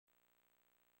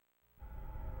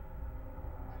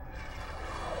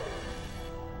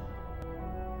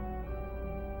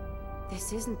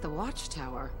This isn't the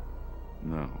Watchtower.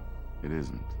 No, it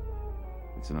isn't.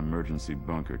 It's an emergency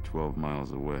bunker 12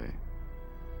 miles away.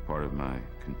 Part of my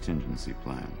contingency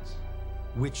plans.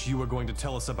 Which you were going to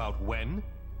tell us about when?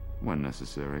 When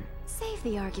necessary. Save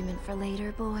the argument for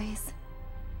later, boys.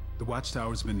 The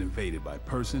Watchtower's been invaded by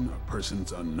person or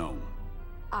persons unknown.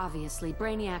 Obviously,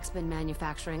 Brainiac's been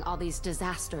manufacturing all these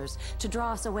disasters to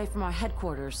draw us away from our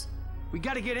headquarters. We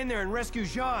gotta get in there and rescue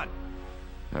Jean!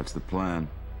 That's the plan.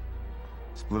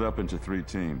 Split up into 3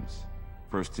 teams.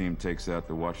 First team takes out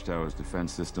the Watchtower's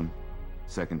defense system.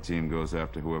 Second team goes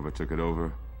after whoever took it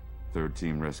over. Third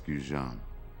team rescues Jean.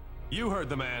 You heard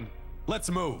the man. Let's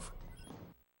move.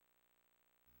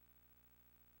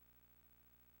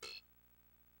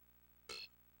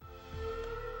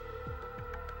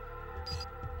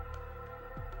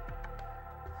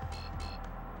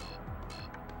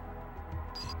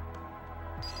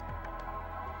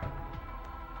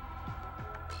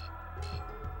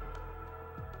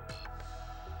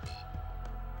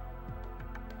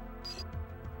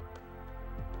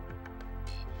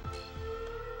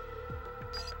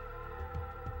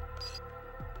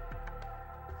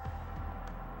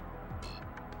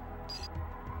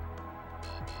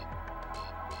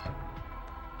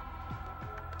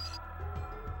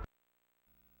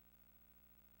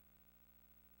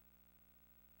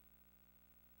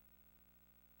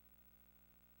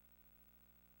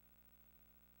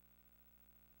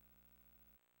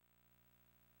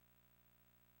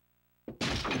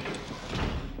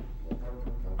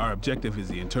 Our objective is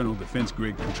the internal defense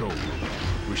grid control room.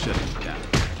 We're shutting it down.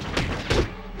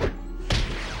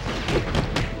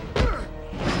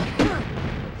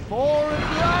 For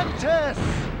Atlantis!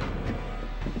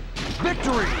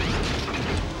 Victory!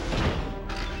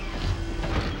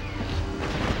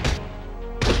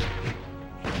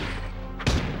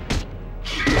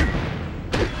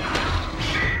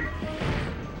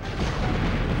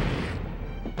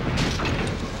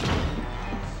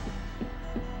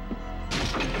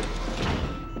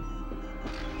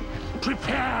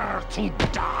 Prepare to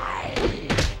die!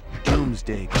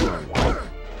 Doomsday Clone.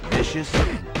 Vicious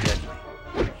and deadly.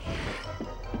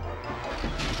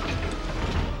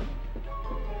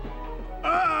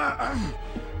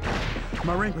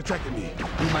 My ring protected me.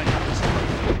 We might have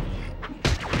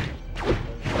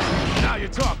to. Now you're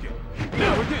talking.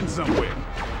 Now we're getting somewhere.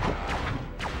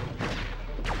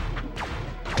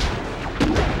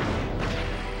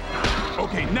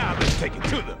 Okay, now let's take it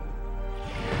to them.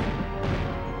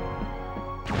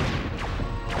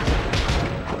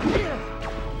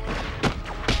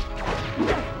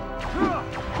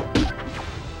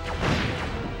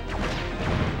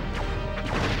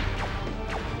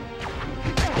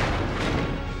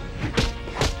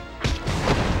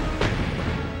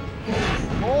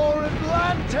 For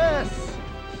Atlantis!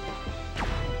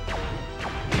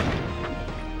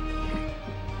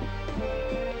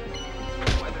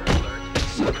 Weather alert,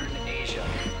 Southern Asia.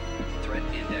 Threat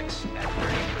index at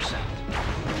 30%.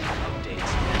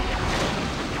 Updates.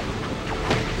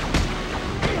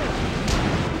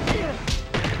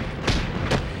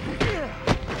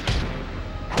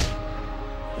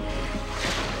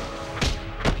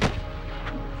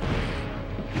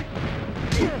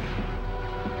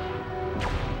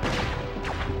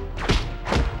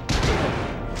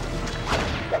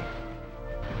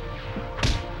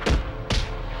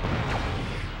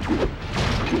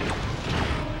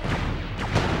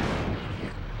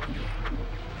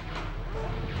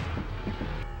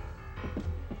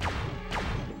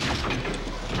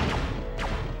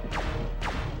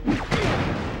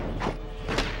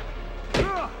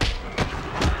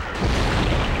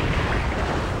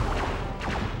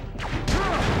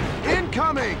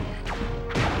 Incoming!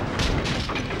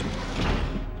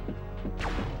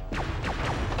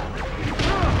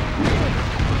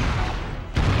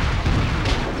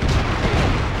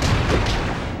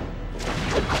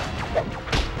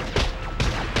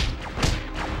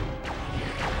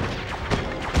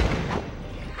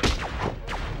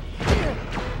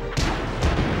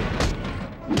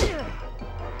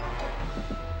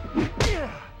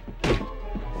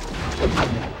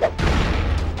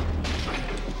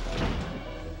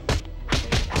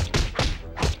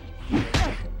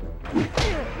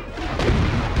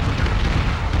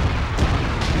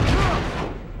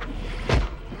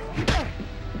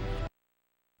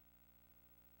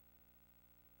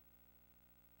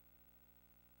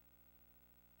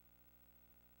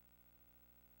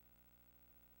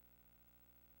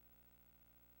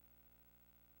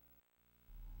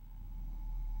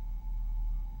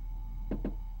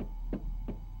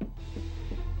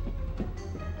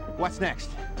 What's next?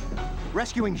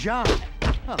 Rescuing Jean.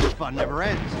 Oh, the fun never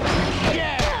ends.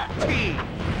 Yeah! team!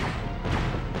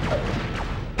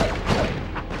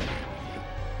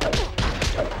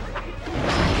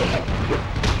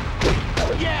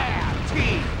 Yeah,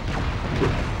 team!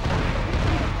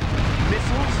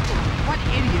 Missiles? What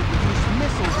idiot would use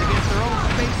missiles against their own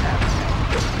space habitat?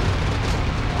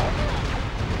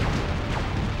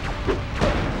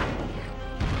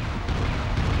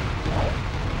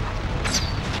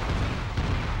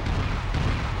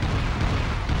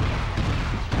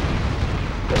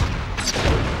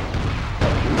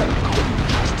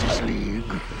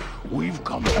 We've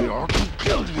come here to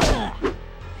kill you.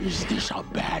 Is this a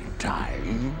bad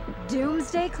time?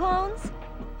 Doomsday clones?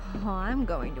 Oh, I'm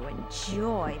going to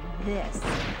enjoy this.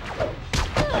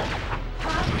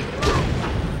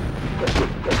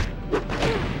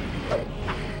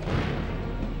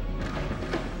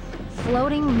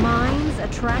 Floating mines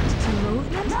attract to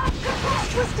movement?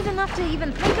 Who's twisted enough to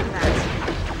even think of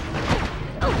that?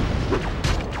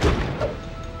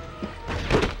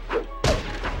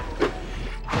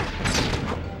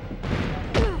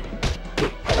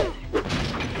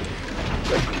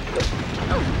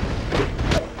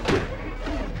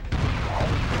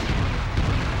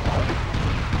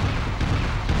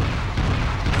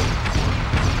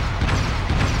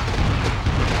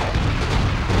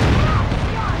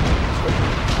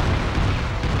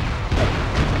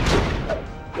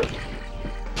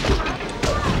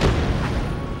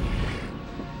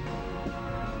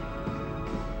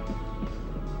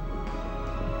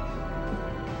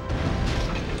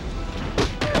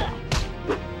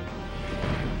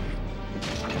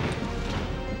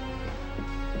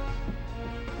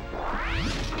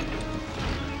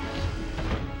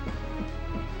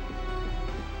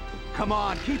 Come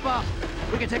on, keep up.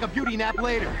 We can take a beauty nap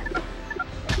later.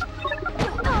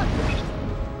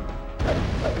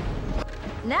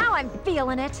 Now I'm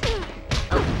feeling it.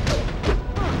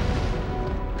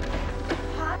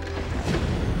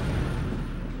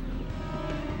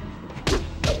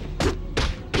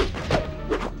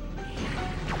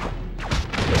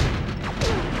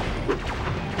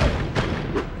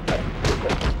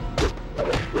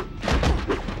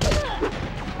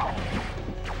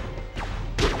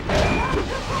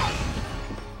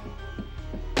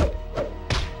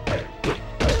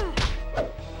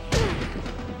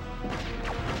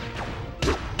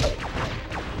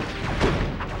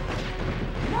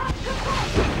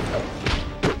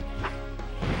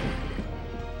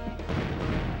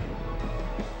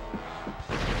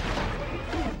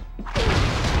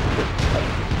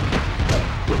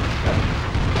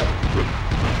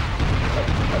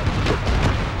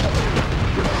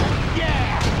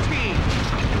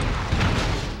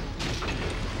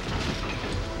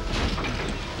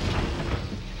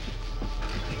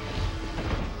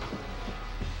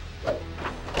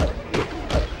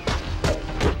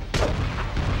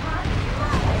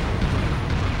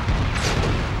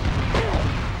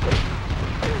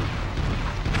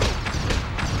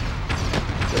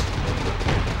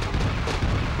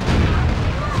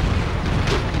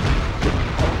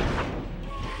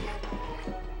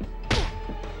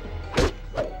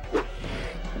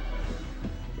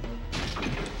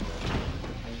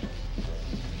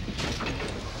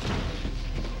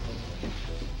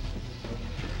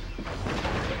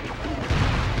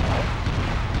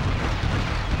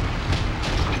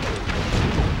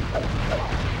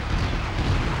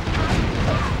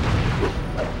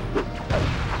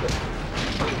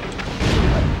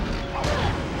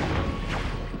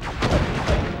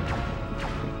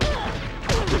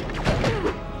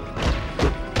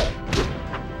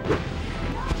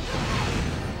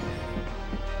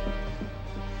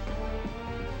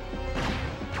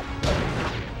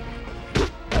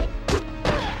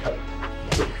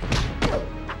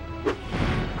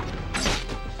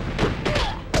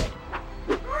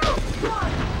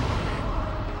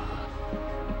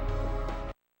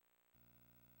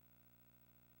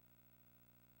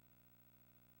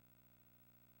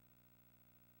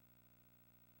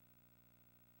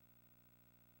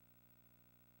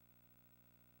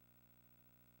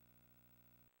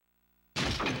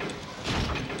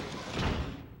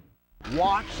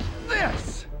 Watch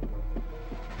this!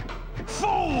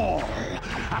 Fall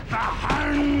at the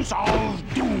hands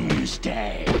of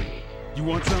Doomsday. You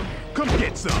want some? Come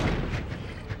get some.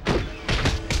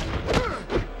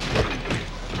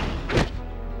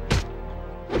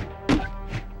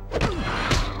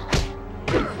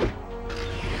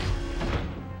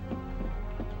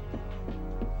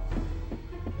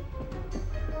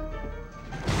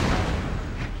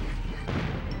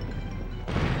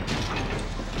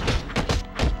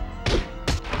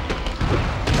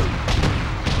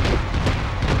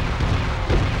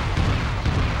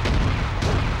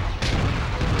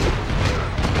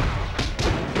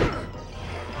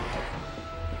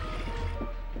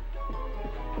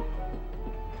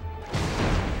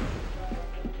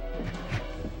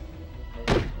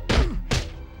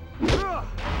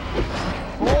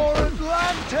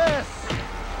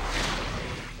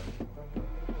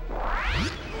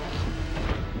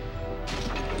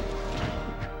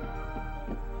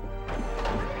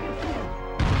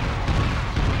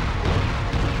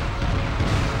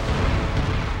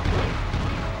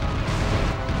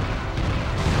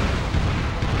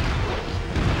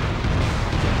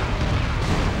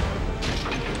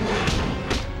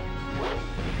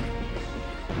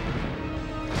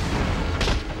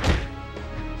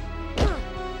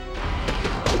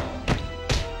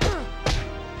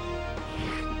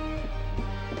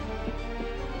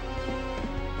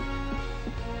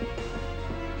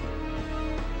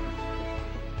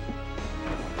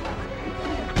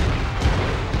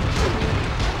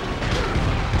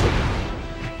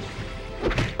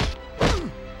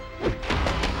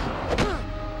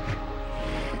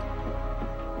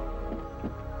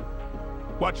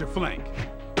 Watch your flank.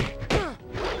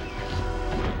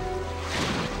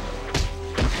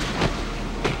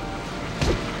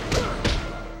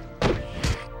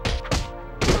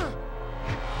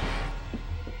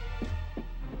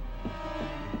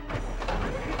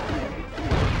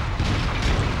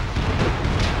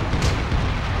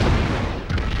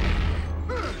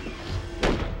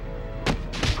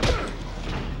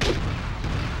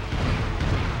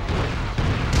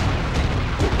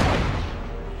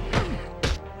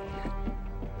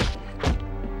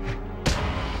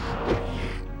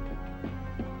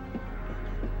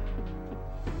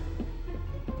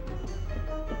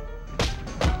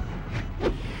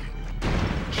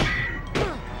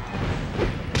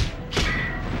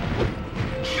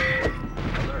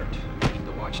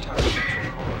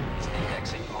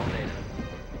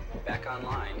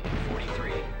 Online in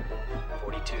 43,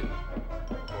 42,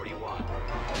 41.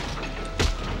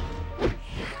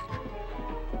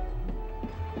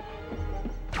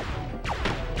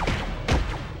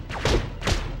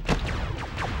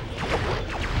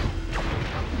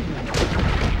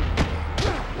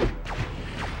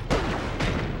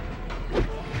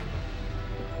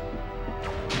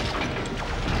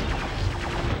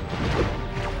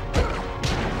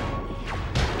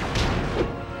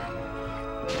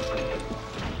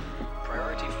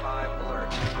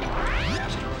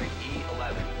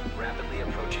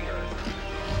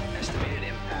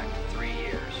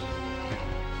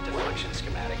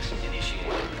 Schematics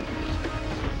initiated.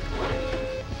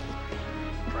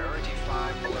 Priority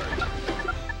 5 alert.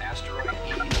 Asteroid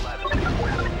E11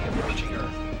 rapidly approaching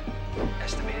Earth.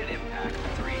 Estimated impact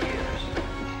 3 years.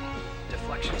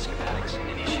 Deflection schematics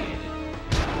initiated.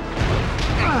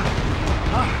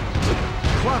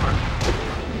 Clever.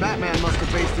 Batman must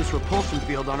have based this repulsion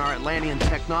field on our Atlantean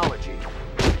technology.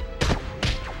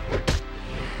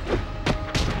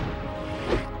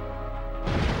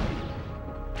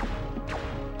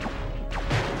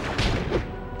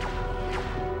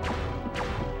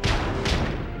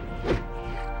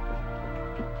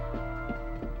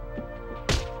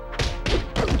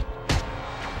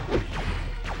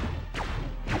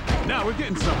 Now we're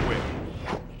getting somewhere.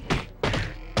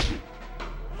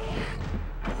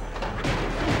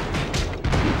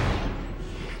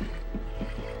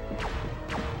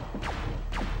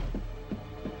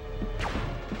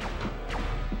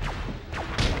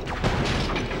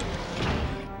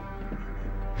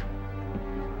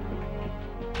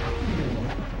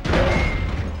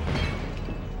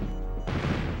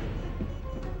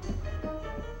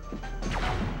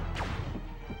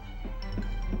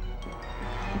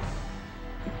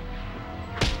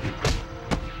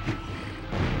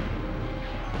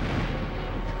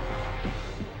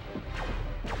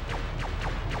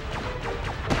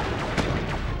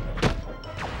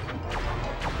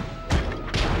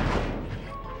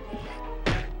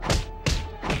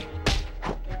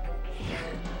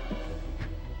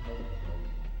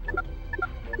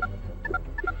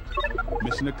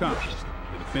 Mission accomplished.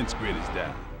 The defense grid is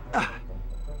down.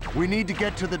 We need to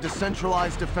get to the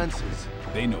decentralized defenses.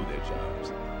 They know their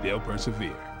jobs. They'll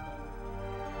persevere.